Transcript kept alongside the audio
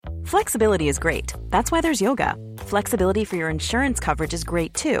Flexibility is great. That's why there's yoga. Flexibility for your insurance coverage is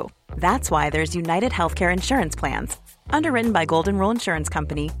great too. That's why there's United Healthcare Insurance Plans. Underwritten by Golden Rule Insurance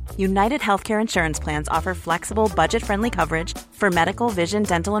Company, United Healthcare Insurance Plans offer flexible, budget-friendly coverage for medical, vision,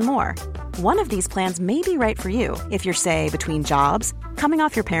 dental, and more. One of these plans may be right for you if you're, say, between jobs, coming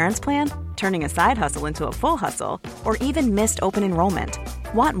off your parents' plan, turning a side hustle into a full hustle, or even missed open enrollment.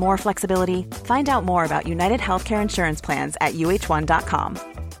 Want more flexibility? Find out more about United Healthcare Insurance Plans at uh1.com.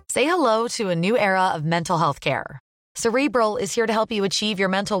 Say hello to a new era of mental health care. Cerebral is here to help you achieve your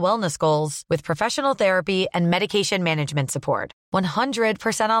mental wellness goals with professional therapy and medication management support.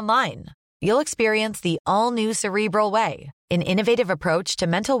 100% online. You'll experience the all-new Cerebral Way, an innovative approach to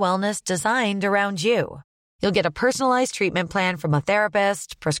mental wellness designed around you. You'll get a personalized treatment plan from a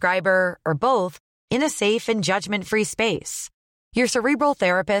therapist, prescriber, or both in a safe and judgment-free space. Your Cerebral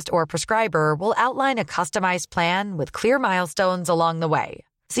therapist or prescriber will outline a customized plan with clear milestones along the way,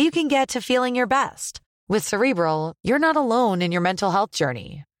 so you can get to feeling your best. With Cerebral, you're not alone in your mental health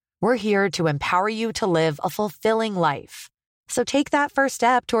journey. We're here to empower you to live a fulfilling life. So take that first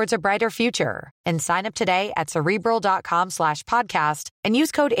step towards a brighter future and sign up today at Cerebral.com/podcast and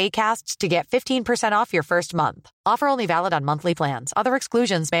use code ACAST to get 15% off your first month. Offer only valid on monthly plans. Other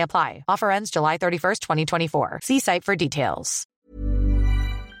exclusions may apply. Offer ends July 31st, 2024. See site for details.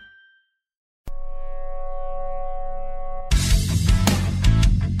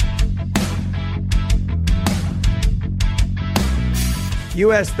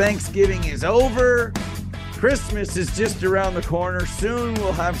 U.S. Thanksgiving is over. Christmas is just around the corner. Soon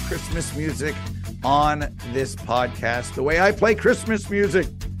we'll have Christmas music on this podcast. The way I play Christmas music.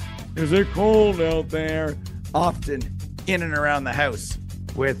 Is it cold out there? Often in and around the house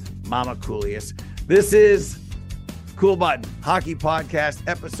with Mama Coolius. This is Cool Button Hockey Podcast,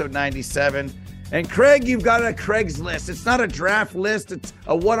 episode 97. And Craig, you've got a Craig's list. It's not a draft list. It's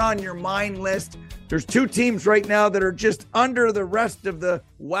a what on your mind list. There's two teams right now that are just under the rest of the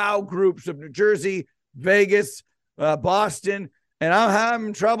wow groups of New Jersey, Vegas, Boston, and I'm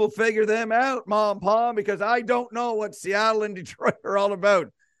having trouble figure them out, Mom, Pom, because I don't know what Seattle and Detroit are all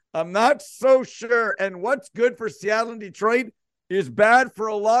about. I'm not so sure, and what's good for Seattle and Detroit is bad for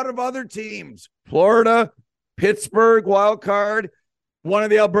a lot of other teams. Florida, Pittsburgh, wild card, one of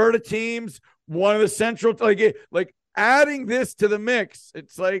the Alberta teams, one of the Central, like adding this to the mix,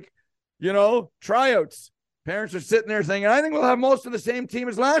 it's like, you know, tryouts. Parents are sitting there saying, I think we'll have most of the same team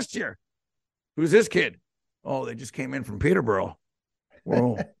as last year. Who's this kid? Oh, they just came in from Peterborough.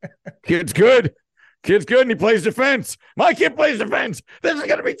 Whoa. Kid's good. Kid's good, and he plays defense. My kid plays defense. This is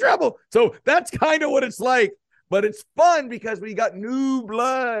going to be trouble. So that's kind of what it's like. But it's fun because we got new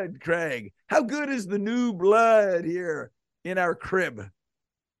blood, Craig. How good is the new blood here in our crib?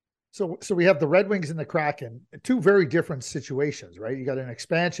 So we have the Red Wings and the Kraken, two very different situations, right? You got an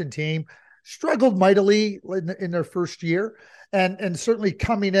expansion team, struggled mightily in their first year, and certainly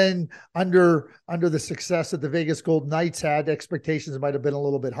coming in under the success that the Vegas Golden Knights had, expectations might have been a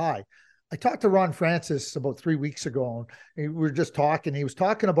little bit high. I talked to Ron Francis about 3 weeks ago, and we were just talking. He was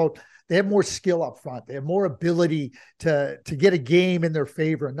talking about they have more skill up front. They have more ability to get a game in their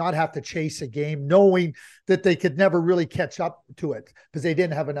favor and not have to chase a game, knowing that they could never really catch up to it because they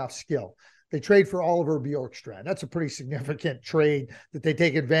didn't have enough skill. They trade for Oliver Bjorkstrand. That's a pretty significant trade that they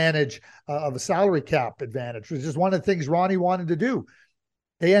take advantage of a salary cap advantage, which is one of the things Ronnie wanted to do.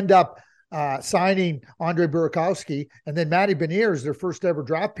 They end up signing Andre Burakovsky, and then Matty Beniers, their first ever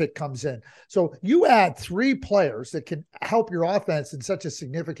draft pick, comes in. So you add three players that can help your offense in such a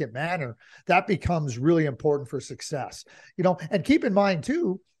significant manner. That becomes really important for success. You know, and keep in mind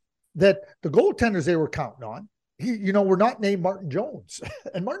too that the goaltenders they were counting on, were not named Martin Jones,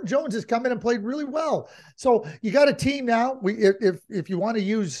 and Martin Jones has come in and played really well. So you got a team now. If you want to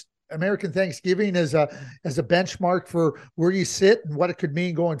use American Thanksgiving as a benchmark for where you sit and what it could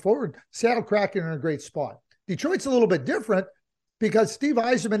mean going forward, Seattle Kraken are in a great spot. Detroit's a little bit different because Steve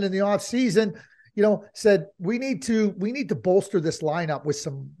Yzerman in the offseason, said we need to bolster this lineup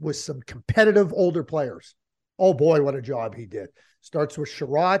with some competitive older players. Oh boy, what a job he did. Starts with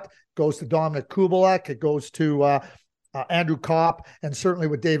Sherratt, goes to Dominic Kubalek, it goes to Andrew Kopp, and certainly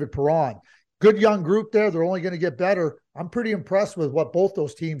with David Perron. Good young group there. They're only going to get better. I'm pretty impressed with what both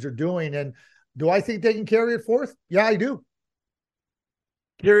those teams are doing. And do I think they can carry it forth? Yeah, I do.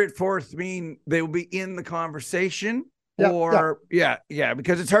 Carry it forth mean they will be in the conversation? Yeah,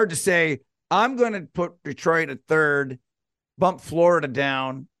 because it's hard to say, I'm going to put Detroit at third, bump Florida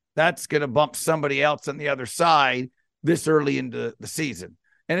down. That's going to bump somebody else on the other side this early into the season.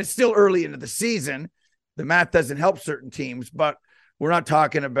 And it's still early into the season. The math doesn't help certain teams, but we're not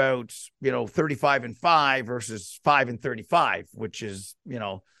talking about, 35-5 versus 5-35, which is,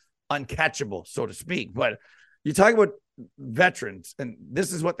 uncatchable, so to speak. But you talk about veterans, and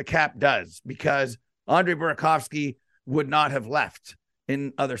this is what the cap does, because Andre Burakovsky would not have left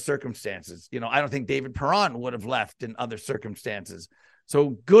in other circumstances. I don't think David Perron would have left in other circumstances.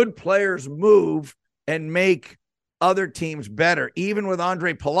 So good players move and make other teams better, even with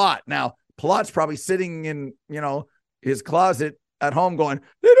Andre Palat. Now, Palat's probably sitting in, his closet at home going,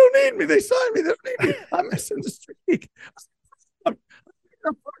 they don't need me. They signed me. They don't need me. I'm missing the streak.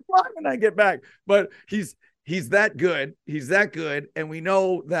 When I get back. But he's that good. He's that good. And we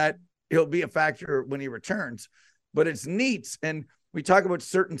know that he'll be a factor when he returns. But it's neat. And we talk about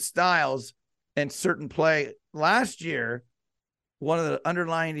certain styles and certain play. Last year, one of the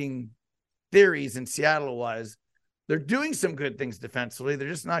underlining theories in Seattle was they're doing some good things defensively. They're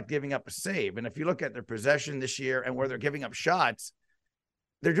just not giving up a save. And if you look at their possession this year and where they're giving up shots,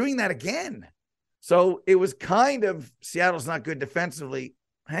 they're doing that again. So it was kind of Seattle's not good defensively.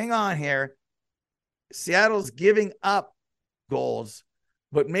 Hang on here. Seattle's giving up goals,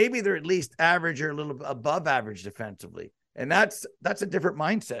 but maybe they're at least average or a little above average defensively. And that's a different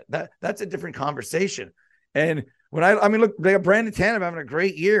mindset. That's a different conversation. And look, they have Brandon Tanev having a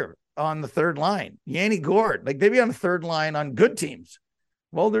great year on the third line. Yanni Gourde, they be on the third line on good teams.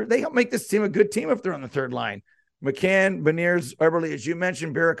 Well, they help make this team a good team if they're on the third line. McCann, Beniers, Eberle, as you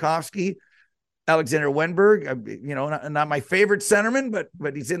mentioned, Burakovsky, Alexander Wenberg, not my favorite centerman,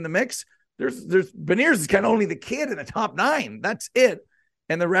 but he's in the mix. There's Beniers is kind of only the kid in the top 9. That's it.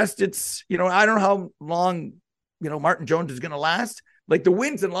 And the rest, it's, I don't know how long, Martin Jones is going to last. Like the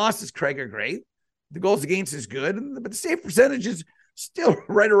wins and losses, Craig, are great. The goals against is good, but the save percentage is still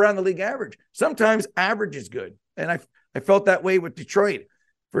right around the league average. Sometimes average is good. And I felt that way with Detroit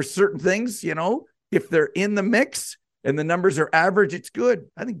for certain things, if they're in the mix and the numbers are average, it's good.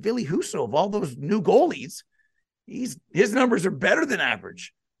 I think Ville Husso, of all those new goalies, his numbers are better than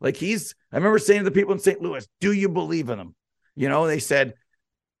average. I remember saying to the people in St. Louis, do you believe in them? They said,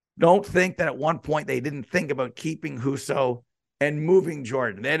 don't think that at one point they didn't think about keeping Husso and moving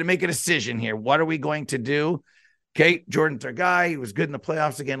Jordan. They had to make a decision here. What are we going to do? Okay, Jordan's our guy. He was good in the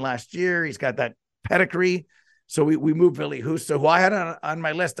playoffs again last year. He's got that pedigree. So we moved Ville Husso, who I had on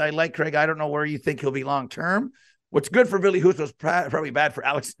my list. I like, Craig. I don't know where you think he'll be long-term. What's good for Ville Husso is probably bad for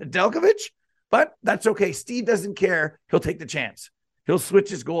Alex Nedeljkovic, but that's okay. Steve doesn't care. He'll take the chance. He'll switch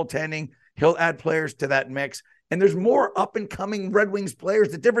his goaltending. He'll add players to that mix. And there's more up-and-coming Red Wings players.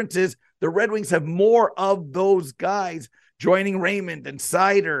 The difference is the Red Wings have more of those guys joining Raymond and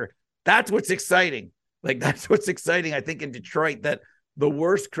Seider. That's what's exciting. That's what's exciting, I think, in Detroit, that the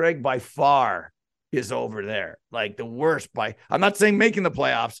worst, Craig, by far is over there. The worst I'm not saying making the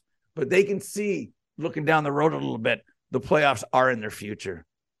playoffs, but they can see, looking down the road a little bit, the playoffs are in their future.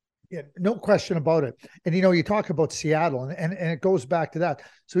 Yeah, no question about it. And, you talk about Seattle and it goes back to that.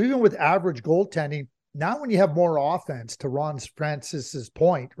 So even with average goaltending, now when you have more offense, to Ron Francis's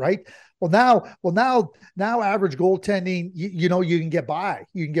point, right? Well, now average goaltending, you can get by.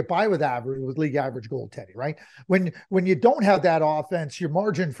 You can get by with league average goaltending, right? When you don't have that offense, your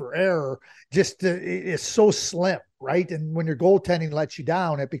margin for error just is so slim, right? And when your goaltending lets you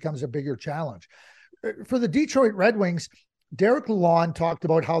down, it becomes a bigger challenge. For the Detroit Red Wings, Derek Lalonde talked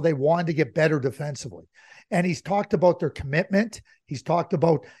about how they wanted to get better defensively. And he's talked about their commitment. He's talked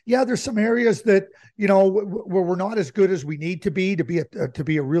about, there's some areas that, where we're not as good as we need to be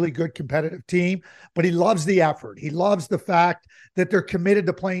a really good competitive team, but he loves the effort. He loves the fact that they're committed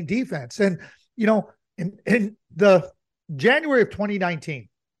to playing defense. And, in the January of 2019,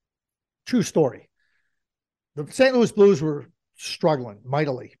 true story, the St. Louis Blues were struggling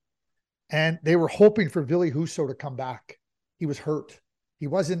mightily, and they were hoping for Ville Husso to come back. He was hurt. He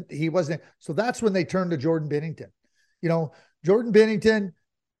wasn't. So that's when they turned to Jordan Binnington. Jordan Binnington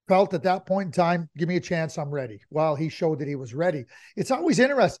felt at that point in time, give me a chance, I'm ready. Well, he showed that he was ready. It's always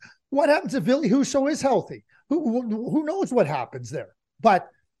interesting. What happens if Ville Husso is healthy? Who knows what happens there? But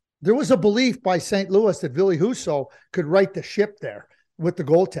there was a belief by St. Louis that Ville Husso could right the ship there with the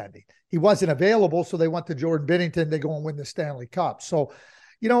goaltending. He wasn't available, so they went to Jordan Binnington. They go and win the Stanley Cup. So,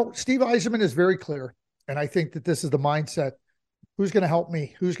 Steve Yzerman is very clear, and I think that this is the mindset. Who's going to help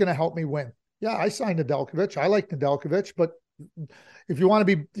me? Who's going to help me win? Yeah, I signed Nedeljkovic. I like Nedeljkovic, but if you want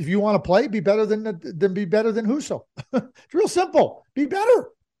to play, be better than Husso. It's real simple. Be better.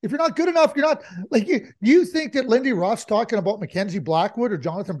 If you're not good enough, you're not you think that Lindy Ruff's talking about Mackenzie Blackwood or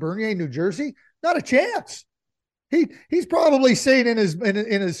Jonathan Bernier in New Jersey? Not a chance. He's probably saying in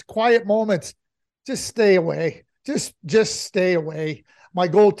his quiet moments, just stay away. Just stay away. My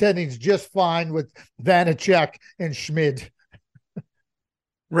goaltending's just fine with Vanacek and Schmid.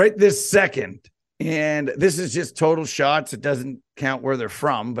 Right this second, And this is just total shots. It doesn't count where they're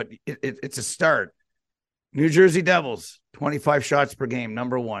from, but it's a start. New Jersey Devils, 25 shots per game,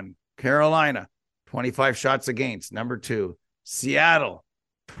 number 1. Carolina, 25 shots against, number 2. Seattle,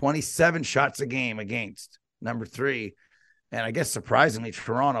 27 shots a game against, number 3. And I guess surprisingly,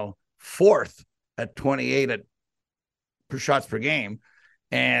 Toronto, 4th at 28 per shots per game.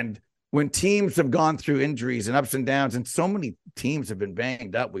 And when teams have gone through injuries and ups and downs, and so many teams have been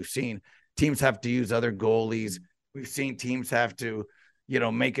banged up, we've seen teams have to use other goalies. We've seen teams have to,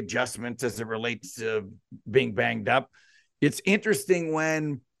 make adjustments as it relates to being banged up. It's interesting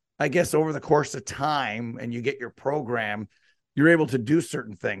when, I guess, over the course of time and you get your program, you're able to do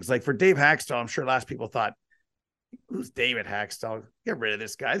certain things. Like for Dave Hackstall, I'm sure last people thought, who's David Hackstall? Get rid of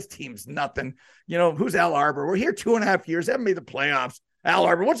this guy. This team's nothing. Who's Al Arbor? We're here 2.5 years. Haven't made the playoffs. Al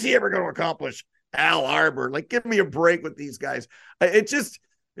Arbor, what's he ever going to accomplish? Al Arbor, like, give me a break with these guys. It's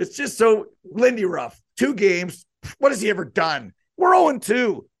just so Lindy Ruff, 2 games. What has he ever done? We're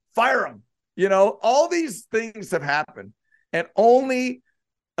 0-2. Fire him. All these things have happened, and only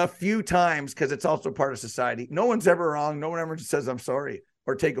a few times, because it's also part of society. No one's ever wrong. No one ever just says, I'm sorry,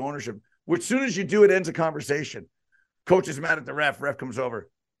 or take ownership. Which, as soon as you do, it ends a conversation. Coach is mad at the ref. Ref comes over.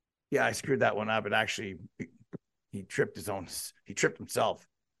 Yeah, I screwed that one up. It actually, he tripped himself.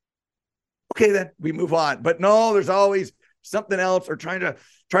 Okay, then we move on. But no, there's always something else, or trying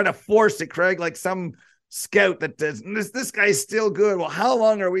to force it, Craig, like some scout that does this guy's still good. Well, how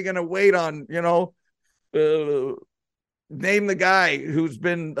long are we going to wait on, name the guy who's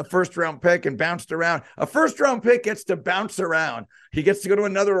been a first-round pick and bounced around. A first-round pick gets to bounce around. He gets to go to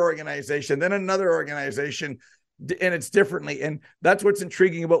another organization, then another organization, and it's differently. And that's what's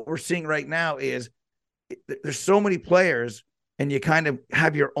intriguing about what we're seeing right now is there's so many players, and you kind of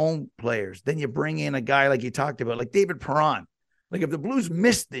have your own players. Then you bring in a guy like you talked about, like David Perron. Like if the Blues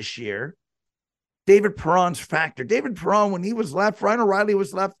missed this year, David Perron's factor. David Perron, when he was left, Ryan O'Reilly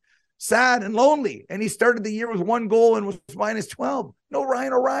was left sad and lonely. And he started the year with 1 goal and was -12. No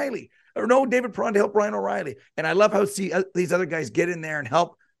Ryan O'Reilly, or no David Perron to help Ryan O'Reilly. And I love how these other guys get in there and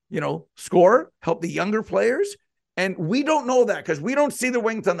help, score, help the younger players. And we don't know that because we don't see the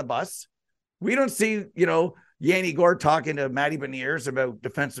wings on the bus. We don't see, Yanni Gore talking to Matty Beniers about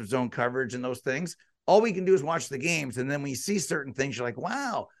defensive zone coverage and those things. All we can do is watch the games. And then when you see certain things, you're like,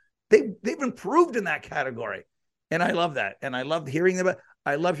 wow, they've improved in that category. And I love that. And I love hearing about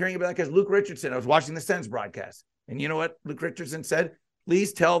that because Luke Richardson, I was watching the Sens broadcast. And you know what Luke Richardson said?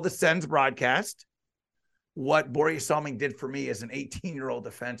 Please tell the Sens broadcast what Borje Salming did for me as an 18-year-old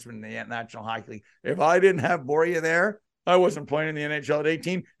defenseman in the National Hockey League. If I didn't have Borje there, I wasn't playing in the NHL at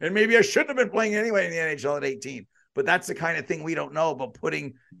 18. And maybe I shouldn't have been playing anyway in the NHL at 18. But that's the kind of thing we don't know about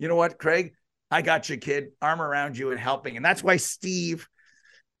putting, you know what, Craig? I got you, kid, arm around you and helping. And that's why Steve,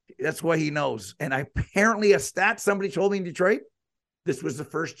 that's why he knows. And apparently a stat somebody told me in Detroit, this was the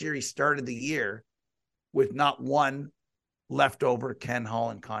first year he started the year with not one leftover Ken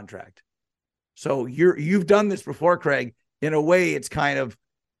Holland contract. So you've done this before, Craig. In a way, it's kind of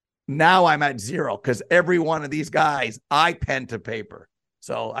now I'm at 0 because every one of these guys I pen to paper.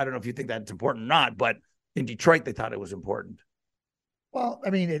 So I don't know if you think that's important or not, but in Detroit, they thought it was important. Well, I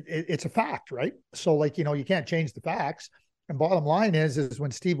mean, it's a fact, right? So like, you can't change the facts. And bottom line is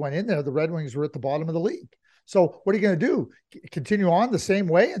when Steve went in there, the Red Wings were at the bottom of the league. So what are you going to do? Continue on the same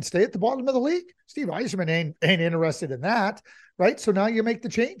way and stay at the bottom of the league? Steve Yzerman ain't interested in that, right? So now you make the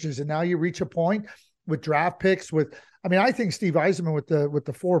changes, and now you reach a point with draft picks. I think Steve Yzerman with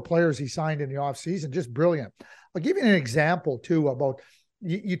the 4 players he signed in the offseason, just brilliant. I'll give you an example too about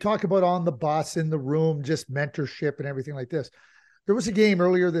you talk about on the bus, in the room, just mentorship and everything like this. There was a game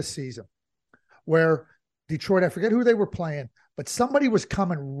earlier this season where Detroit, I forget who they were playing, but somebody was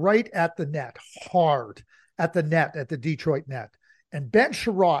coming right at the net, hard at the net, at the Detroit net. And Ben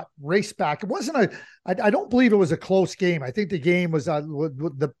Sherratt raced back. It wasn't I don't believe it was a close game. I think the game was,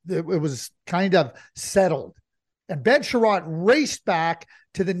 it was kind of settled. And Ben Sherratt raced back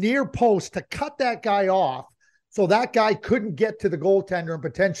to the near post to cut that guy off so that guy couldn't get to the goaltender and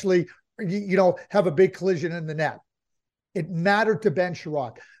potentially, have a big collision in the net. It mattered to Ben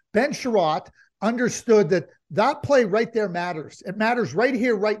Sherratt. Ben Sherratt understood that play right there matters. It matters right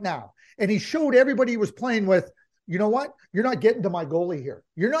here, right now. And he showed everybody he was playing with, you know what? You're not getting to my goalie here.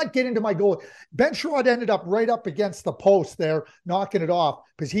 You're not getting to my goalie. Ben Sherratt ended up right up against the post there, knocking it off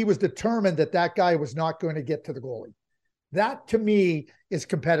because he was determined that guy was not going to get to the goalie. That, to me, is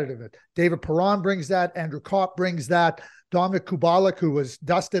competitive. David Perron brings that. Andrew Kopp brings that. Dominic Kubalik, who was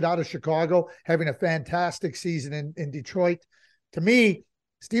dusted out of Chicago, having a fantastic season in Detroit. To me,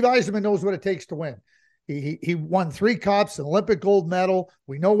 Steve Yzerman knows what it takes to win. He won 3 cups, an Olympic gold medal.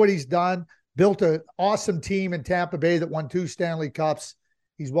 We know what he's done. built an awesome team in Tampa Bay that won 2 Stanley Cups.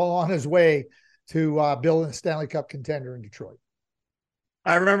 He's well on his way to building a Stanley Cup contender in Detroit.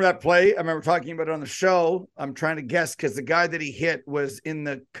 I remember that play. I remember talking about it on the show. I'm trying to guess because the guy that he hit was in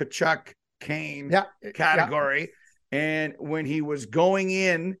the Kachuk Kane category. Yeah. And when he was going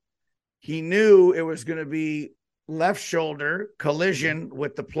in, he knew it was going to be left shoulder collision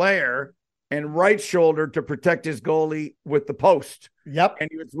with the player and right shoulder to protect his goalie with the post. Yep. And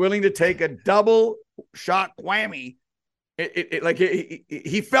he was willing to take a double shot whammy.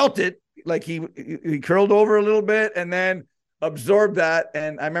 He felt it, like he curled over a little bit and then absorbed that.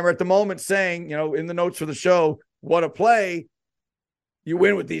 And I remember at the moment saying, in the notes for the show, what a play. You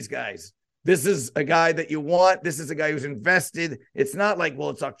win with these guys. This is a guy that you want. This is a guy who's invested. It's not like,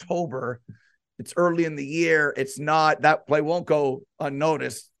 well, it's October. It's early in the year. It's not. That play won't go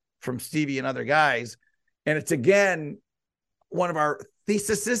unnoticed from Stevie and other guys. And it's, again, one of our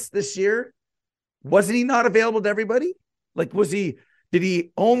theses this year. Wasn't he not available to everybody? Like, did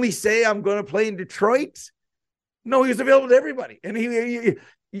he only say, I'm going to play in Detroit? No, he was available to everybody. And he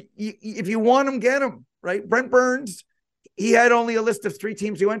if you want him, get him, right? Brent Burns, he had only a list of 3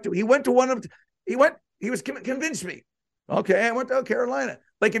 teams he went to. He went to one of, he was convinced me. Okay, I went to Carolina.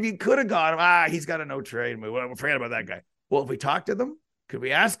 Like, if you could have got him, he's got a no trade move. Well, forget about that guy. Well, if we talked to them, could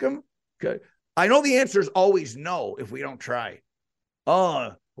we ask him? Good. I know the answer is always no if we don't try.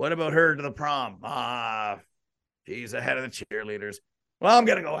 Oh, what about her to the prom? She's ahead of the cheerleaders. Well, I'm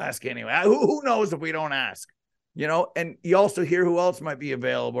going to go ask anyway. Who knows if we don't ask? And you also hear who else might be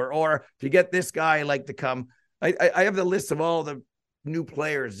available. Or if you get this guy like to come, I have the list of all the new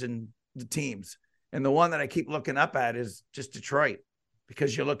players in the teams. And the one that I keep looking up at is just Detroit,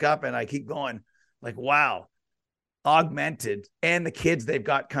 because you look up and I keep going like, wow, augmented, and the kids they've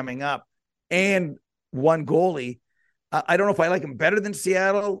got coming up and one goalie. I don't know if I like them better than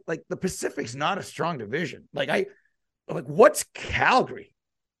Seattle. Like, the Pacific's not a strong division. Like, what's Calgary?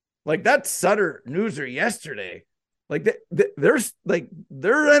 Like, that Sutter Newser yesterday. Like, there's like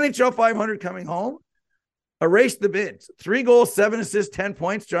their NHL 500 coming home. Erase the bids. 3 goals, 7 assists, 10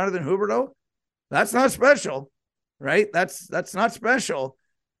 points. Jonathan Huberdeau. That's not special, right? That's not special.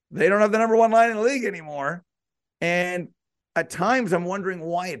 They don't have the number 1 line in the league anymore. And at times I'm wondering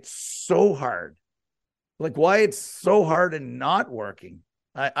why it's so hard. Like, why it's so hard and not working.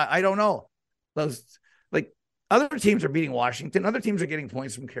 I don't know. Those, like, other teams are beating Washington. Other teams are getting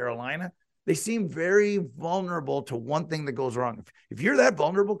points from Carolina. They seem very vulnerable to one thing that goes wrong. If you're that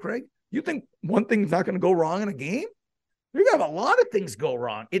vulnerable, Craig, you think one thing's not going to go wrong in a game? You're going to have a lot of things go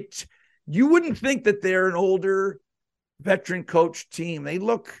wrong. You wouldn't think that they're an older veteran coach team.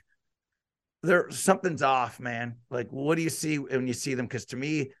 Something's off, man. Like, what do you see when you see them? Because to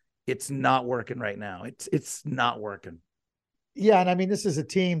me, it's not working right now. It's not working. Yeah, and I mean, this is a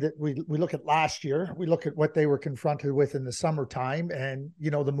team that we look at last year. We look at what they were confronted with in the summertime, and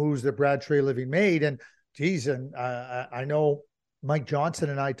the moves that Brad Treliving made. And geez, and I know Mike Johnson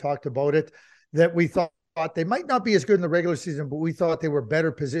and I talked about it, that we thought they might not be as good in the regular season, but we thought they were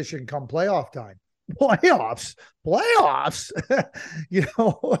better positioned come playoff time. Playoffs,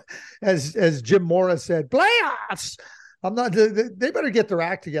 as Jim Morris said, playoffs. They better get their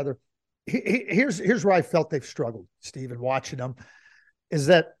act together. Here's where I felt they've struggled, Stephen, watching them, is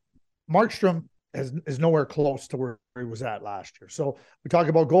that Markstrom is nowhere close to where he was at last year. So we talk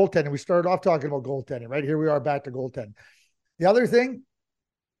about goaltending. We started off talking about goaltending, right? Here we are back to goaltending. The other thing,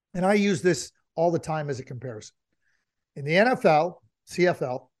 and I use this all the time as a comparison. In the NFL,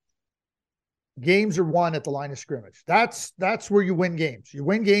 CFL, games are won at the line of scrimmage. That's where you win games. You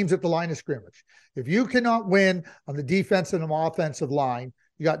win games at the line of scrimmage. If you cannot win on the defensive and offensive line,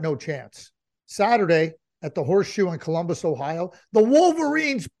 you got no chance. Saturday at the Horseshoe in Columbus, Ohio, the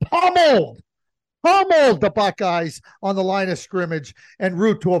Wolverines pummeled the Buckeyes on the line of scrimmage en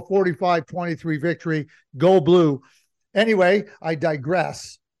route to a 45-23 victory. Go Blue. Anyway, I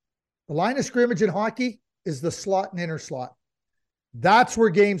digress. The line of scrimmage in hockey is the slot and inner slot. That's where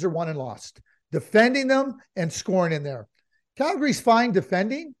games are won and lost. Defending them and scoring in there. Calgary's fine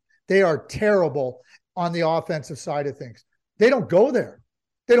defending. They are terrible on the offensive side of things. They don't go there.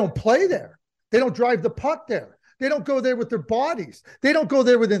 They don't play there. They don't drive the puck there. They don't go there with their bodies. They don't go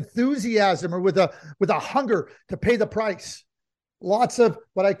there with enthusiasm or with a hunger to pay the price. Lots of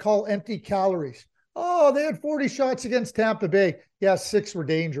what I call empty calories. Oh, they had 40 shots against Tampa Bay. Yeah, 6 were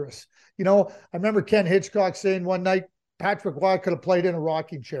dangerous. I remember Ken Hitchcock saying one night, Patrick Waugh could have played in a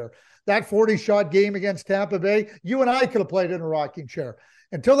rocking chair. That 40-shot game against Tampa Bay, you and I could have played in a rocking chair.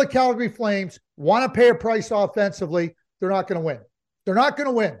 Until the Calgary Flames want to pay a price offensively, they're not going to win. They're not going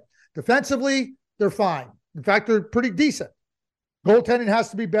to win. Defensively, they're fine. In fact, they're pretty decent. Goaltending has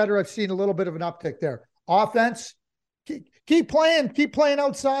to be better. I've seen a little bit of an uptick there. Offense, keep playing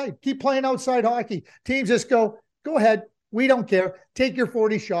outside, keep playing outside hockey. Teams just go ahead. We don't care. Take your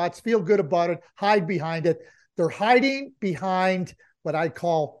 40 shots, feel good about it, hide behind it. They're hiding behind what I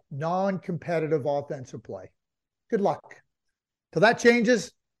call non-competitive offensive play. Good luck. Till that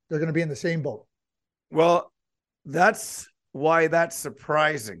changes, they're going to be in the same boat. Well, that's why that's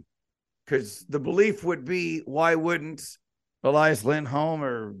surprising, because the belief would be, why wouldn't Elias Lindholm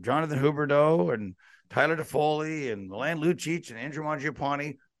or Jonathan Huberdeau and Tyler Toffoli and Milan Lucic and Andrew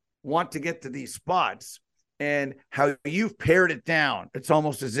Mangiapane want to get to these spots? And how you've pared it down, it's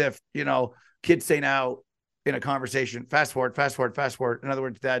almost as if, kids say now in a conversation, fast forward. In other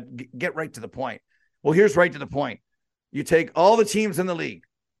words, Dad, get right to the point. Well, here's right to the point. You take all the teams in the league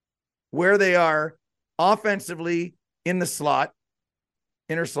where they are offensively in the slot,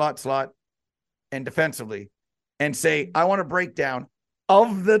 inner slot, and defensively, and say, I want to break down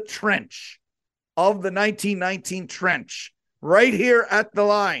of the trench, of the 1919 trench, right here at the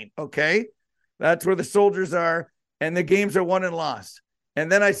line, okay? That's where the soldiers are, and the games are won and lost.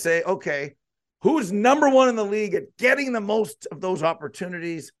 And then I say, okay, who's number one in the league at getting the most of those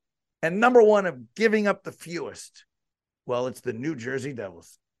opportunities and number one of giving up the fewest? Well, it's the New Jersey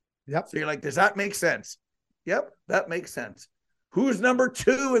Devils. Yep. So you're like, does that make sense? Yep, that makes sense. Who's number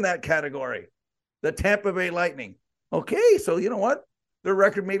two in that category? The Tampa Bay Lightning. Okay, so you know what? Their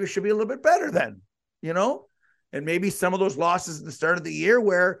record maybe should be a little bit better then, And maybe some of those losses at the start of the year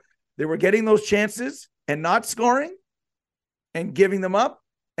where they were getting those chances and not scoring and giving them up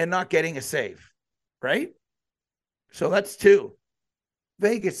and not getting a save, right? So that's two.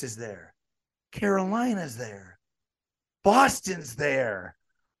 Vegas is there. Carolina's there. Boston's there.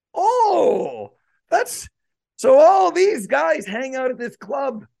 Oh, so all these guys hang out at this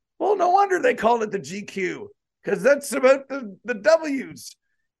club. Well, no wonder they call it the GQ, because that's about the W's.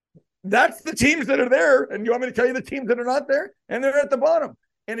 That's the teams that are there. And you want me to tell you the teams that are not there? And they're at the bottom.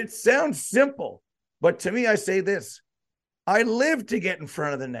 And it sounds simple, but to me, I say this. I live to get in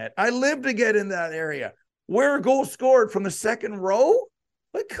front of the net. I live to get in that area. Where a goal scored from the second row?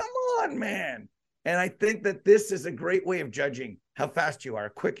 But come on, man. And I think that this is a great way of judging how fast you are, how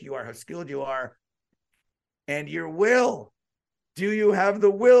quick you are, how skilled you are, and your will. Do you have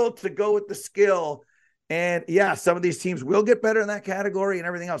the will to go with the skill? And yeah, some of these teams will get better in that category and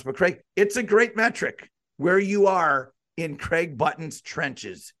everything else. But Craig, it's a great metric where you are in Craig Button's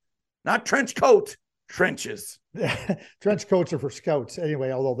trenches. Not trench coat, trenches. Trench coats are for scouts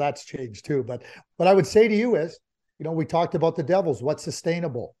anyway, although that's changed too. But what I would say to you is, we talked about the Devils. What's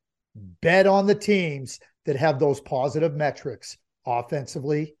sustainable? Bet on the teams that have those positive metrics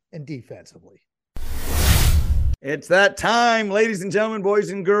offensively and defensively. It's that time, ladies and gentlemen, boys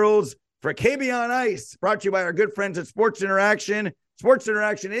and girls, for KB on Ice, brought to you by our good friends at Sports Interaction. Sports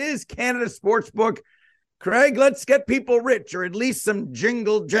Interaction is Canada's sportsbook. Craig, let's get people rich, or at least some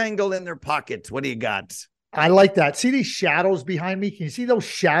jingle jangle in their pockets. What do you got? I like that. See these shadows behind me? Can you see those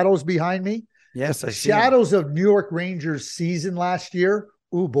shadows behind me? Yes, I see. Shadows of New York Rangers season last year.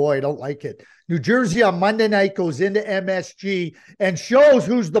 Oh boy, I don't like it. New Jersey on Monday night goes into MSG and shows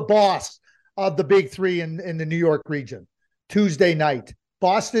who's the boss of the big three in the New York region. Tuesday night,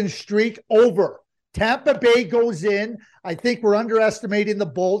 Boston streak over. Tampa Bay goes in. I think we're underestimating the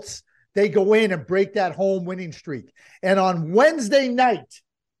Bolts. They go in and break that home winning streak. And on Wednesday night,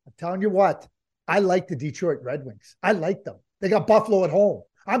 I'm telling you what, I like the Detroit Red Wings. I like them. They got Buffalo at home.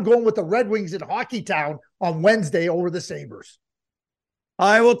 I'm going with the Red Wings in Hockey Town on Wednesday over the Sabres.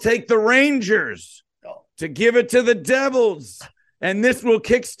 I will take the Rangers to give it to the Devils. And this will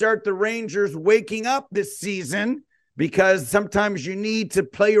kickstart the Rangers waking up this season, because sometimes you need to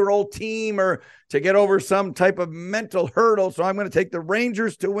play your old team or to get over some type of mental hurdle. So I'm going to take the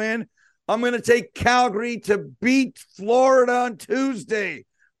Rangers to win. I'm going to take Calgary to beat Florida on Tuesday.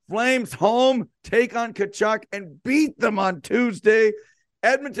 Flames home, take on Kachuk and beat them on Tuesday.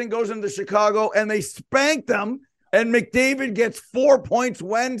 Edmonton goes into Chicago and they spank them, and McDavid gets 4 points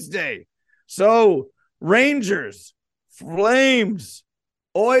Wednesday. So Rangers, Flames,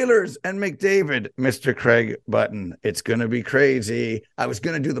 Oilers, and McDavid, Mr. Craig Button. It's going to be crazy. I was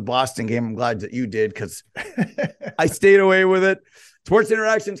going to do the Boston game. I'm glad that you did, because I stayed away with it. Sports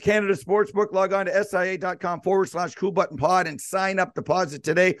Interactions Canada Sportsbook. Log on to SIA.com/CoolButtonPod and sign up, deposit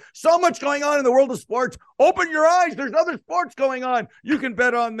today. So much going on in the world of sports. Open your eyes. There's other sports going on. You can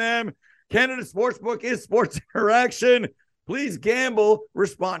bet on them. Canada Sportsbook is Sports Interaction. Please gamble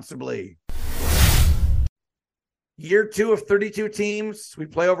responsibly. Year 2 of 32 teams. We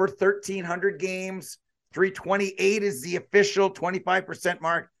play over 1,300 games. 328 is the official 25%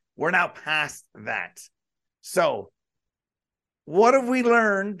 mark. We're now past that. So what have we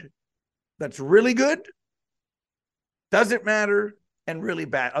learned that's really good, doesn't matter, and really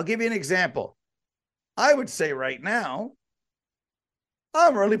bad? I'll give you an example. I would say right now,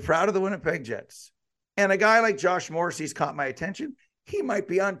 I'm really proud of the Winnipeg Jets. And a guy like Josh Morrissey's caught my attention. He might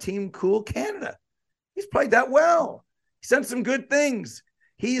be on Team Cool Canada. He's played that well. He's done some good things.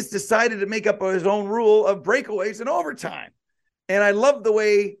 He's decided to make up his own rule of breakaways and overtime. And I love the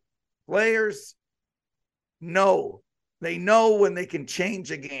way players know. They know when they can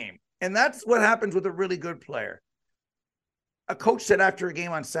change a game. And that's what happens with a really good player. A coach said after a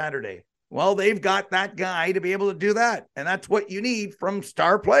game on Saturday, well, they've got that guy to be able to do that. And that's what you need from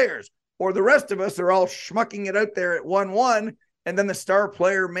star players. Or the rest of us are all schmucking it out there at 1-1, and then the star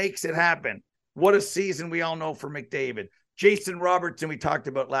player makes it happen. What a season we all know for McDavid. Jason Robertson, we talked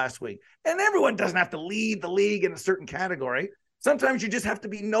about last week. And everyone doesn't have to lead the league in a certain category. Sometimes you just have to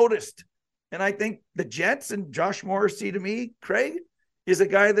be noticed. And I think the Jets and Josh Morrissey, to me, Craig, is a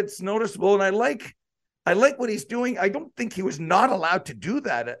guy that's noticeable. And I like what he's doing. I don't think he was not allowed to do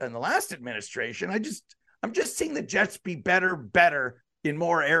that in the last administration. I'm just seeing the Jets be better in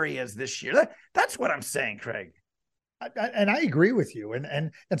more areas this year. That's what I'm saying, Craig. And I agree with you.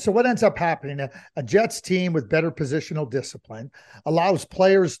 And so what ends up happening, a Jets team with better positional discipline allows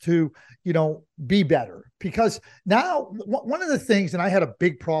players to, be better. Because now one of the things, and I had a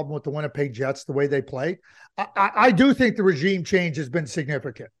big problem with the Winnipeg Jets, the way they play, I do think the regime change has been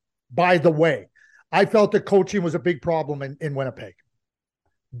significant. By the way, I felt that coaching was a big problem in Winnipeg.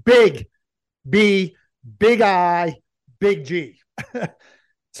 Big B, big I, big G.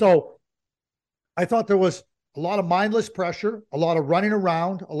 So I thought there was a lot of mindless pressure, a lot of running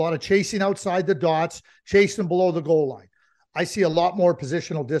around, a lot of chasing outside the dots, chasing below the goal line. I see a lot more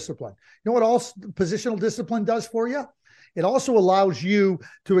positional discipline. You know what else positional discipline does for you? It also allows you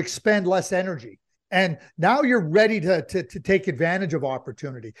to expend less energy. And now you're ready to take advantage of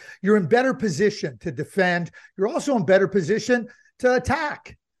opportunity. You're in better position to defend. You're also in better position to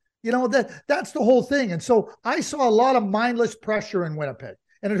attack. That's the whole thing. And so I saw a lot of mindless pressure in Winnipeg,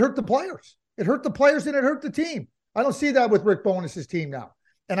 and it hurt the players. It hurt the players and it hurt the team. I don't see that with Rick Bowness's team now.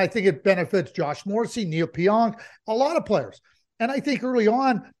 And I think it benefits Josh Morrissey, Neil Pionk, a lot of players. And I think early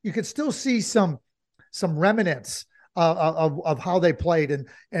on, you could still see some remnants of how they played.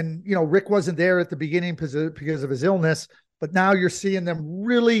 And Rick wasn't there at the beginning because of his illness, but now you're seeing them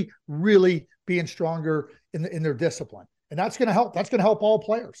really, really being stronger in their discipline. And that's going to help. That's going to help all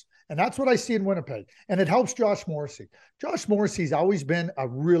players. And that's what I see in Winnipeg. And it helps Josh Morrissey. Josh Morrissey's always been a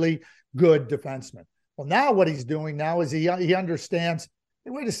really good defenseman. Well, now what he's doing now is he understands,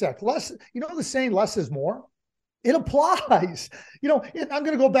 hey, wait a sec, less, the saying less is more? It applies. I'm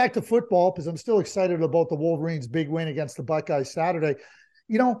going to go back to football because I'm still excited about the Wolverines' big win against the Buckeyes Saturday.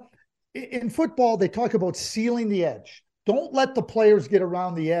 In football, they talk about sealing the edge. Don't let the players get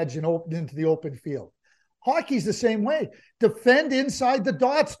around the edge and open into the open field. Hockey's the same way. Defend inside the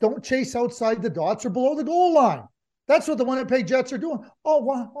dots. Don't chase outside the dots or below the goal line. That's what the Winnipeg Jets are doing. Oh,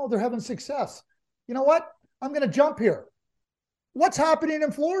 wow. Oh, they're having success. You know what? I'm going to jump here. What's happening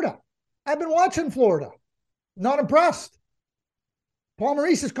in Florida? I've been watching Florida. Not impressed. Paul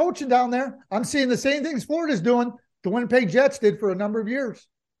Maurice is coaching down there. I'm seeing the same things Florida's doing. The Winnipeg Jets did for a number of years.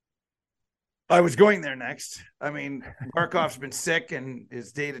 I was going there next. I mean, Barkov's been sick and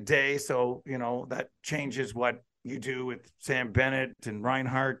is day to day. So, that changes what you do with Sam Bennett and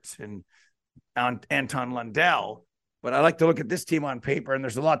Reinhart and Anton Lundell. But I like to look at this team on paper, and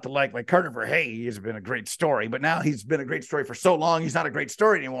there's a lot to like. Like Carter Verhey has been a great story, but now he's been a great story for so long. He's not a great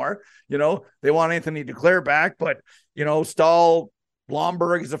story anymore. They want Anthony Duclair back, but, Stahl,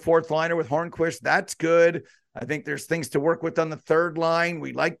 Blomberg is a fourth liner with Hornquist. That's good. I think there's things to work with on the third line.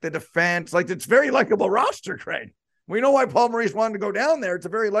 We like the defense. It's very likable roster, Craig. We know why Paul Maurice wanted to go down there. It's a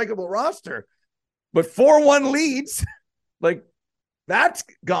very likable roster. But 4-1 leads, that's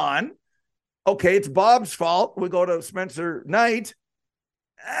gone. Okay, it's Bob's fault. We go to Spencer Knight.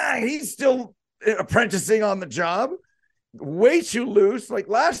 He's still apprenticing on the job. Way too loose. Like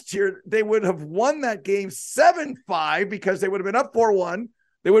last year, they would have won that game 7-5 because they would have been up 4-1.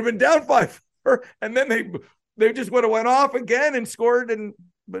 They would have been down 5-4, and then they just would have went off again and scored.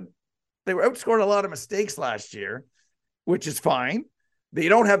 But they were outscored a lot of mistakes last year, which is fine. They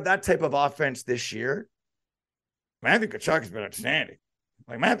don't have that type of offense this year. Matthew Tkachuk has been outstanding.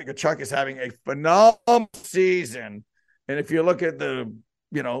 Matthew Tkachuk is having a phenomenal season. And if you look at the,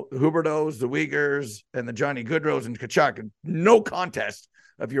 Hubertos, the Uyghurs, and the Johnny Goodrows and Tkachuk, no contest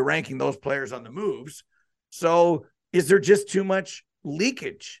if you're ranking those players on the moves. So is there just too much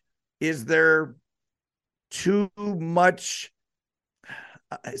leakage? Is there too much,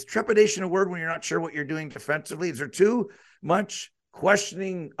 is trepidation a word when you're not sure what you're doing defensively? Is there too much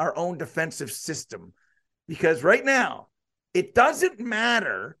questioning our own defensive system. Because right now, it doesn't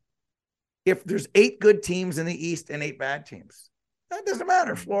matter if there's 8 good teams in the East and 8 bad teams. That doesn't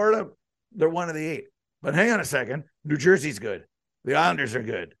matter. Florida, they're one of the 8. But hang on a second. New Jersey's good. The Islanders are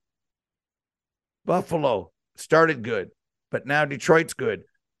good. Buffalo started good, but now Detroit's good.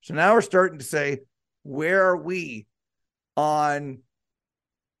 So now we're starting to say, where are we on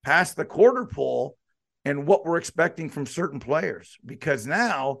past the quarter pole and what we're expecting from certain players? Because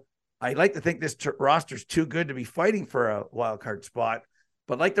now I like to think this roster's too good to be fighting for a wild card spot.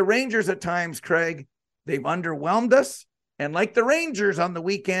 But like the Rangers at times, Craig, they've underwhelmed us. And like the Rangers on the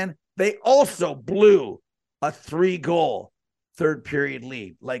weekend, they also blew a 3-goal third period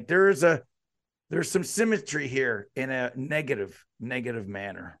lead. Like there's some symmetry here in a negative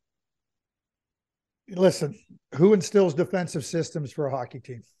manner. Listen, who instills defensive systems for a hockey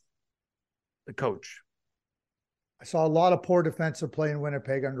team? The coach. I saw a lot of poor defensive play in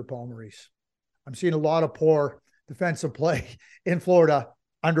Winnipeg under Paul Maurice. I'm seeing a lot of poor defensive play in Florida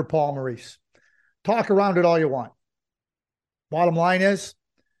under Paul Maurice. Talk around it all you want. Bottom line is,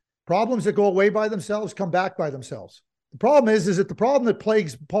 problems that go away by themselves come back by themselves. The problem is that the problem that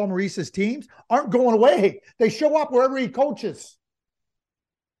plagues Paul Maurice's teams aren't going away. They show up wherever he coaches.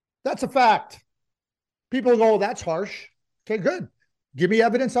 That's a fact. People go, that's harsh. Okay, good. Give me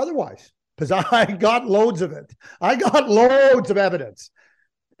evidence otherwise, because I got loads of it. I got loads of evidence.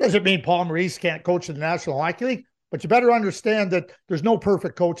 Doesn't mean Paul Maurice can't coach in the National Hockey League, but you better understand that there's no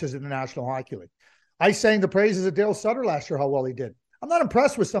perfect coaches in the National Hockey League. I sang the praises of Daryl Sutter last year, how well he did. I'm not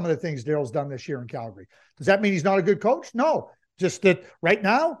impressed with some of the things Daryl's done this year in Calgary. Does that mean he's not a good coach? No. Just that right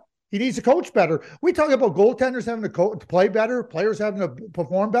now, he needs to coach better. We talk about goaltenders having to play better, players having to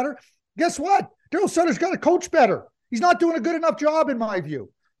perform better. Guess what? Daryl Sutter's got to coach better. He's not doing a good enough job, in my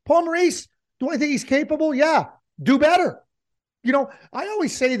view. Paul Maurice, do I think he's capable? Yeah. Do better. You know, I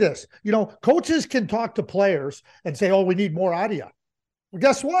always say this. You know, coaches can talk to players and say, oh, we need more out of you. Well,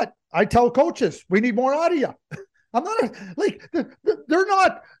 guess what? I tell coaches, we need more out of you. I'm not like they're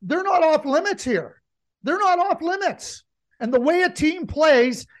not off limits here. They're not off limits. And the way a team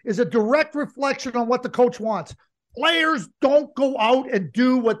plays is a direct reflection on what the coach wants. Players don't go out and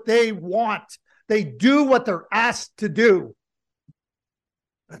do what they want. They do what they're asked to do.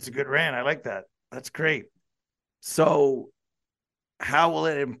 That's a good rant. I like that. That's great. So how will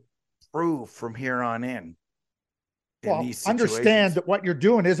it improve from here on in? Well, understand that what you're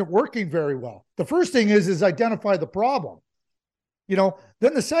doing isn't working very well. The first thing is identify the problem. You know,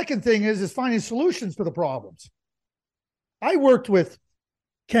 then the second thing is finding solutions for the problems. I worked with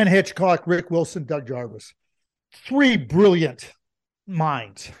Ken Hitchcock, Rick Wilson, Doug Jarvis. 3 brilliant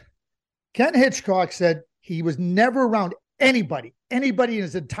minds. Ken Hitchcock said he was never around anybody in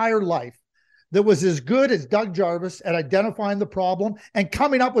his entire life that was as good as Doug Jarvis at identifying the problem and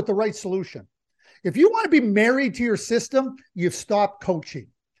coming up with the right solution. If you want to be married to your system, you've stopped coaching.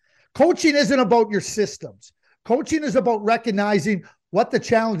 Coaching isn't about your systems. Coaching is about recognizing what the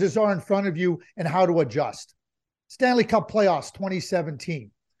challenges are in front of you and how to adjust. Stanley Cup playoffs 2017.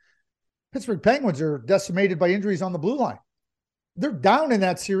 Pittsburgh Penguins are decimated by injuries on the blue line. They're down in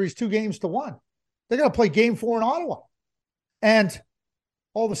that series 2-1. They got to play game 4 in Ottawa. And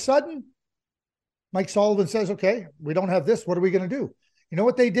all of a sudden, Mike Sullivan says, okay, we don't have this. What are we going to do? You know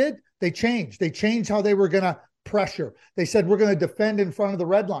what they did? They changed. They changed how they were going to pressure. They said, we're going to defend in front of the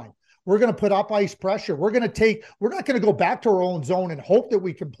red line. We're going to put up ice pressure. We're not going to go back to our own zone and hope that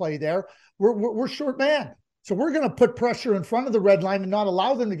we can play there. We're short man. So we're going to put pressure in front of the red line and not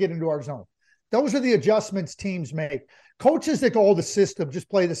allow them to get into our zone. Those are the adjustments teams make. Coaches that go, the system, just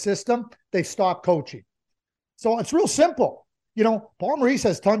play the system, they stop coaching. So it's real simple. You know, Paul Maurice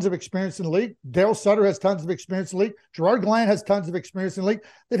has tons of experience in the league. Daryl Sutter has tons of experience in the league. Gerard Gallant has tons of experience in the league.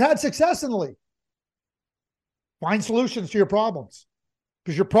 They've had success in the league. Find solutions to your problems,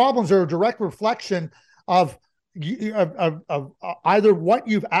 because your problems are a direct reflection of either what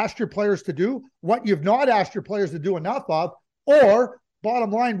you've asked your players to do, what you've not asked your players to do enough of, or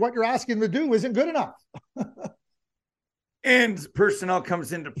bottom line, what you're asking them to do isn't good enough. And personnel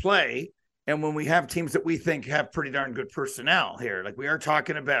comes into play. And when we have teams that we think have pretty darn good personnel here, like we are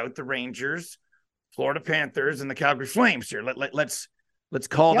talking about the Rangers, Florida Panthers, and the Calgary Flames here. Let's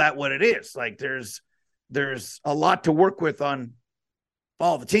call that what it is. Like there's a lot to work with on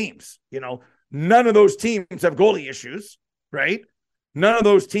all the teams. You know, none of those teams have goalie issues, right? None of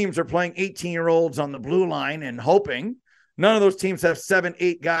those teams are playing 18-year-olds on the blue line and hoping. None of those teams have 7,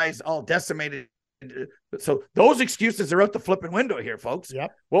 8 guys all decimated. So those excuses are out the flipping window here, folks.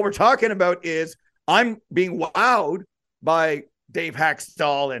 Yep. What we're talking about is I'm being wowed by Dave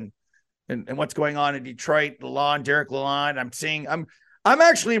Haxtell and and what's going on in Detroit, Derek Lalonde. I'm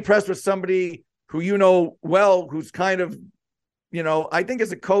actually impressed with somebody who you know well, who's kind of, I think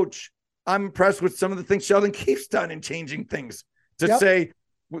as a coach, I'm impressed with some of the things Sheldon Keefe's done in changing things to say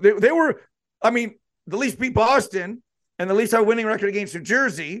they were, the Leafs beat Boston and the Leafs have a winning record against New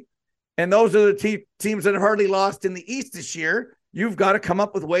Jersey. And those are the teams that have hardly lost in the East this year. You've got to come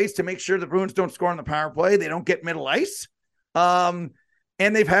up with ways to make sure the Bruins don't score on the power play. They don't get middle ice. And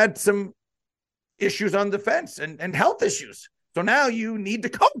they've had some issues on defense and health issues. So now you need to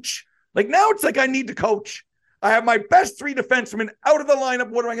coach. Like now it's like I need to coach. I have my best 3 defensemen out of the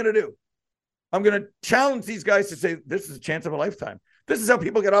lineup. What am I going to do? I'm going to challenge these guys to say, this is a chance of a lifetime. This is how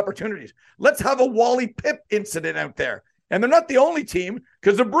people get opportunities. Let's have a Wally Pipp incident out there. And they're not the only team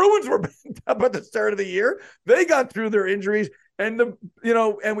because the Bruins were banged up at the start of the year. They got through their injuries and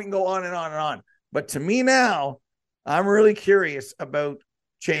and we can go on and on and on. But to me now, I'm really curious about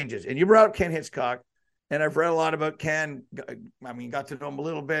changes. And you brought up Ken Hitchcock, and I've read a lot about Ken. Got to know him a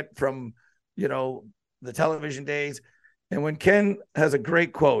little bit from, the television days. And when Ken has a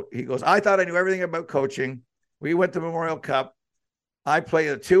great quote, he goes, I thought I knew everything about coaching. We went to Memorial Cup. I played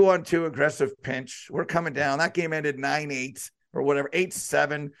a 2-on-2 aggressive pinch. We're coming down. That game ended 9-8 or whatever,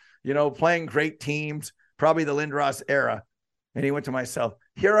 8-7, playing great teams, probably the Lindros era. And he went to myself,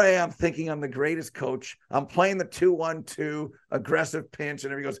 here I am thinking I'm the greatest coach. I'm playing the 2-1-2 aggressive pinch.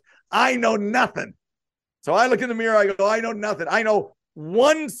 And he goes, I know nothing. So I look in the mirror. I go, I know nothing. I know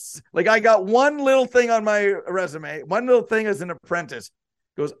I got one little thing on my resume, one little thing as an apprentice.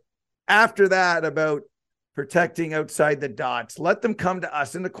 Goes after that about protecting outside the dots. Let them come to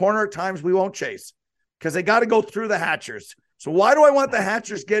us. In the corner at times, we won't chase because they got to go through the hatchers. So why do I want the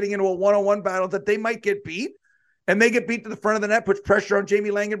hatchers getting into a one-on-one battle that they might get beat and they get beat to the front of the net, puts pressure on Jamie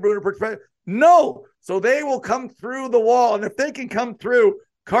Langenbrunner? No. So they will come through the wall. And if they can come through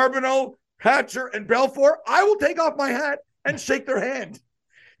Carbonneau, Hatcher, and Belfour, I will take off my hat and shake their hand.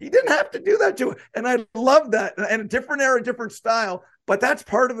 He didn't have to do that to it. And I love that. And a different era, different style, but that's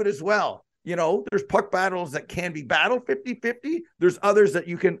part of it as well. There's puck battles that can be battled 50-50. There's others that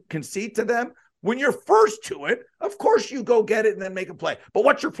you can concede to them. When you're first to it, of course you go get it and then make a play. But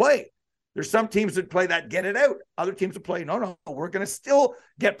what's your play? There's some teams that play that get it out. Other teams that play, no, we're going to still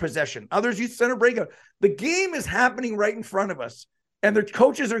get possession. Others use center breakout. The game is happening right in front of us. And their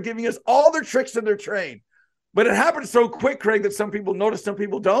coaches are giving us all their tricks in their trade. But it happens so quick, Craig, that some people notice, some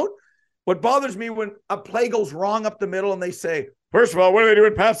people don't. What bothers me when a play goes wrong up the middle and they say, first of all, what are they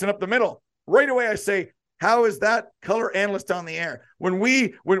doing passing up the middle? Right away, I say, how is that color analyst on the air? When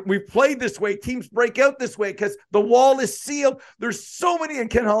we played this way, teams break out this way because the wall is sealed. There's so many, and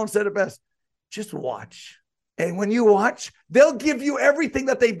Ken Holland said it best, just watch. And when you watch, they'll give you everything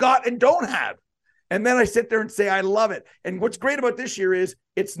that they've got and don't have. And then I sit there and say, I love it. And what's great about this year is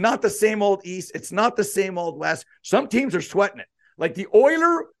it's not the same old East. It's not the same old West. Some teams are sweating it. Like the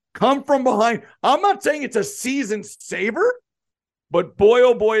Oilers come from behind. I'm not saying it's a season saver, but boy,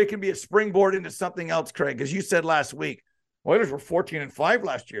 oh boy, it can be a springboard into something else, Craig. As you said last week, Oilers were 14-5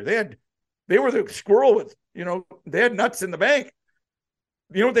 last year. They were the squirrel with, they had nuts in the bank.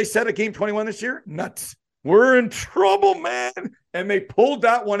 You know what they said at game 21 this year? Nuts. We're in trouble, man. And they pulled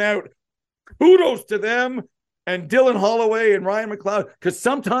that one out. Kudos to them and Dylan Holloway and Ryan McLeod. Because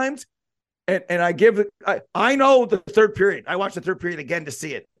sometimes, and I know the third period. I watched the third period again to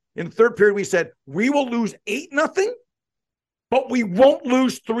see it. In the third period, we said, we will lose 8-0, but we won't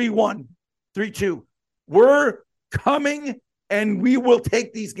lose 3-1, 3-2. We're coming and we will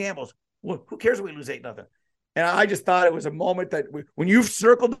take these gambles. Well, who cares if we lose 8-0? And I just thought it was a moment that when you've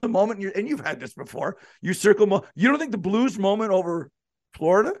circled the moment, and you've had this before, you don't think the Blues moment over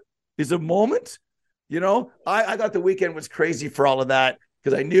Florida is a moment? I thought the weekend was crazy for all of that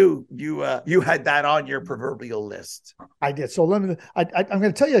because I knew you had that on your proverbial list. I did. So I'm going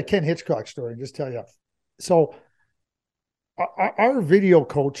to tell you a Ken Hitchcock story and just tell you. So our video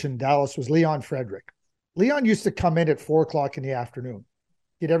coach in Dallas was Leon Frederick. Leon used to come in at 4:00 in the afternoon,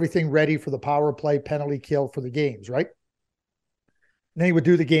 get everything ready for the power play, penalty kill for the games, right? And then he would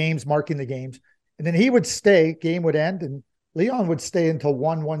do the games, marking the games. And then he would stay, game would end, and Leon would stay until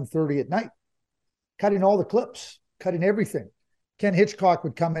 1:30 at night, cutting all the clips, cutting everything. Ken Hitchcock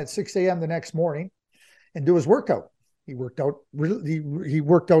would come at 6 a.m. the next morning and do his workout. He worked out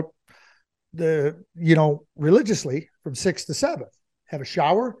religiously from 6 to 7, have a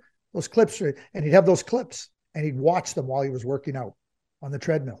shower, those clips, and he'd have those clips and he'd watch them while he was working out on the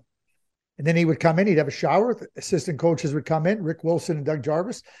treadmill. And then he would come in, he'd have a shower. The assistant coaches would come in, Rick Wilson and Doug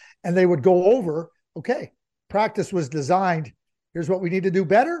Jarvis, and they would go over, okay, practice was designed. Here's what we need to do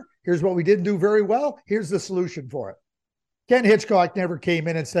better. Here's what we didn't do very well. Here's the solution for it. Ken Hitchcock never came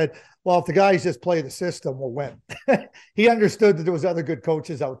in and said, well, if the guys just play the system, we'll win. He understood that there was other good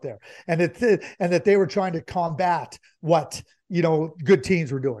coaches out there and that they were trying to combat what, good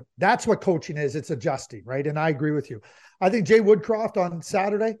teams were doing. That's what coaching is. It's adjusting, right? And I agree with you. I think Jay Woodcroft on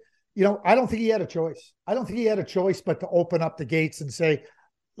Saturday, I don't think he had a choice. I don't think he had a choice but to open up the gates and say,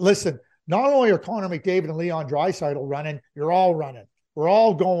 listen, not only are Connor McDavid and Leon Draisaitl running, you're all running. We're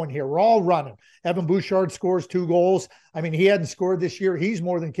all going here. We're all running. Evan Bouchard scores 2 goals. I mean, he hadn't scored this year. He's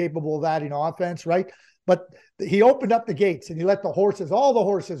more than capable of adding offense, right? But he opened up the gates and he let all the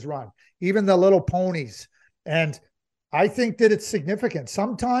horses run, even the little ponies. And I think that it's significant.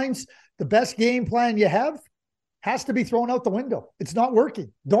 Sometimes the best game plan you have has to be thrown out the window. It's not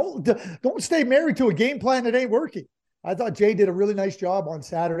working. Don't stay married to a game plan that ain't working. I thought Jay did a really nice job on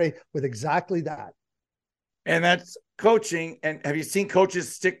Saturday with exactly that. And that's coaching. And have you seen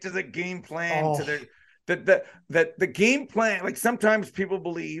coaches stick to the game plan, to their the game plan? Like sometimes people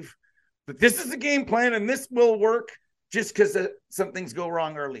believe that this is the game plan and this will work just because some things go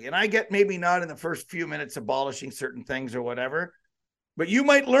wrong early. And I get maybe not in the first few minutes abolishing certain things or whatever, but you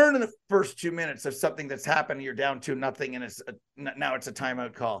might learn in the first 2 minutes of something that's happened. You're down 2-0 and now it's a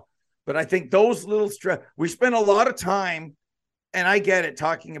timeout call. But I think those little we spend a lot of time. And I get it,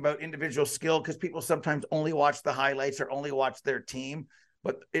 talking about individual skill, because people sometimes only watch the highlights or only watch their team.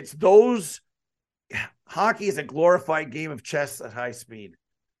 But it's hockey is a glorified game of chess at high speed.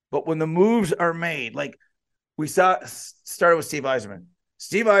 But when the moves are made, like we started with Steve Yzerman.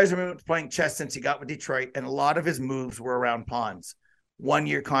 Steve Yzerman was playing chess since he got with Detroit, and a lot of his moves were around pawns.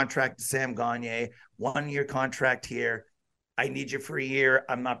 1-year contract to Sam Gagner, 1-year contract here. I need you for a year.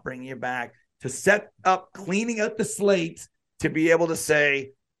 I'm not bringing you back. To set up, cleaning out the slate, to be able to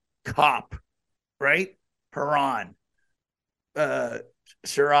say Cop, right? Perron,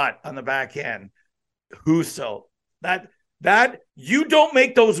 Sherratt on the back end, Husso. That you don't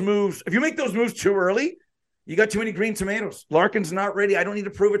make those moves. If you make those moves too early, you got too many green tomatoes. Larkin's not ready. I don't need to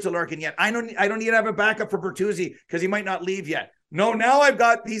prove it to Larkin yet. I don't need to have a backup for Bertuzzi because he might not leave yet. No, now I've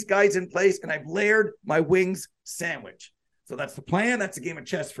got these guys in place and I've layered my wings sandwich. So that's the plan. That's a game of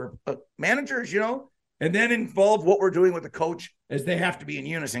chess for managers, and then involve what we're doing with the coach, as they have to be in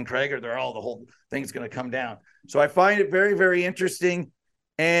unison, Craig, or the whole thing's going to come down. So I find it very, very interesting.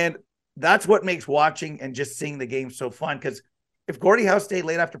 And that's what makes watching and just seeing the game so fun. Because if Gordie Howe stayed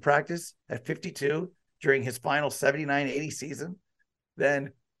late after practice at 52 during his final 79-80 season,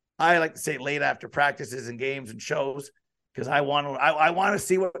 then I like to say late after practices and games and shows, because I want to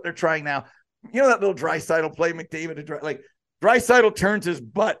see what they're trying now. That little Draisaitl play, McDavid, Draisaitl turns his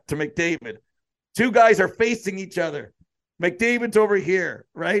butt to McDavid. 2 guys are facing each other. McDavid's over here,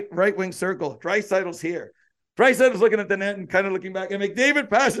 right? Right wing circle. Draisaitl's here. Draisaitl's looking at the net and kind of looking back. And McDavid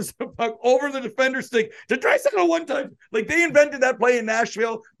passes the puck over the defender's stick to Draisaitl one time. Like they invented that play in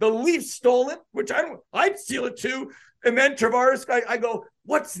Nashville. The Leafs stole it, which I'd steal it too. And then Tavares, I go,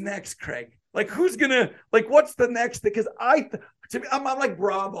 what's next, Craig? Like what's the next? Because I'm like,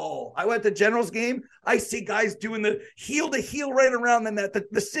 bravo. I went to Generals game. I see guys doing the heel to heel right around the net,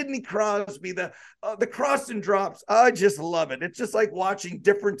 the Sidney Crosby, the cross and drops. I just love it. It's just like watching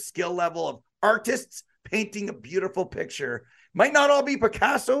different skill level of artists painting a beautiful picture. Might not all be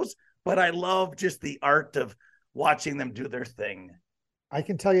Picasso's, but I love just the art of watching them do their thing. I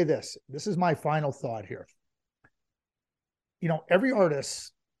can tell you this. This is my final thought here. Every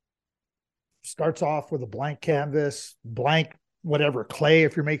artist starts off with a blank canvas, blank whatever, clay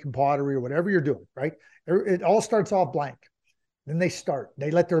if you're making pottery or whatever you're doing, right? It all starts off blank. Then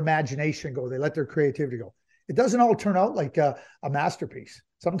they let their imagination go. They let their creativity go. It doesn't all turn out like a masterpiece.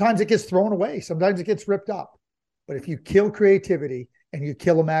 Sometimes it gets thrown away. Sometimes it gets ripped up. But if you kill creativity and you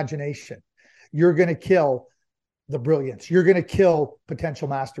kill imagination, you're going to kill the brilliance. You're going to kill potential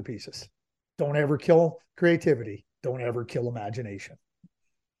masterpieces. Don't ever kill creativity. Don't ever kill imagination.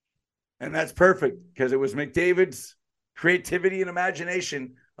 And that's perfect, because it was McDavid's creativity and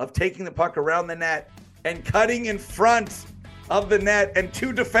imagination of taking the puck around the net and cutting in front of the net and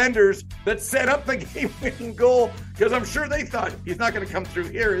 2 defenders that set up the game-winning goal, because I'm sure they thought he's not going to come through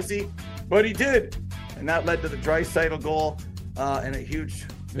here, is he? But he did. And that led to the Draisaitl goal and a huge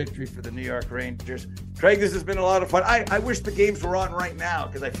victory for the New York Rangers. Craig, this has been a lot of fun. I wish the games were on right now,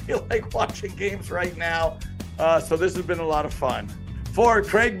 because I feel like watching games right now. So this has been a lot of fun. For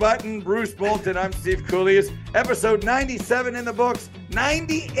Craig Button, Bruce Bolton, I'm Steve Coolies. Episode 97 in the books,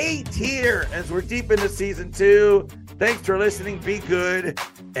 98 here as we're deep into season 2. Thanks for listening. Be good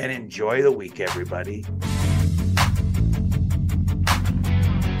and enjoy the week, everybody.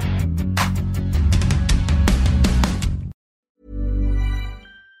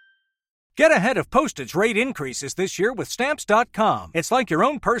 Get ahead of postage rate increases this year with Stamps.com. It's like your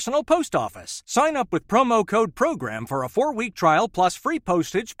own personal post office. Sign up with promo code PROGRAM for a 4-week trial plus free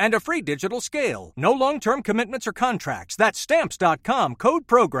postage and a free digital scale. No long-term commitments or contracts. That's Stamps.com, code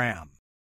PROGRAM.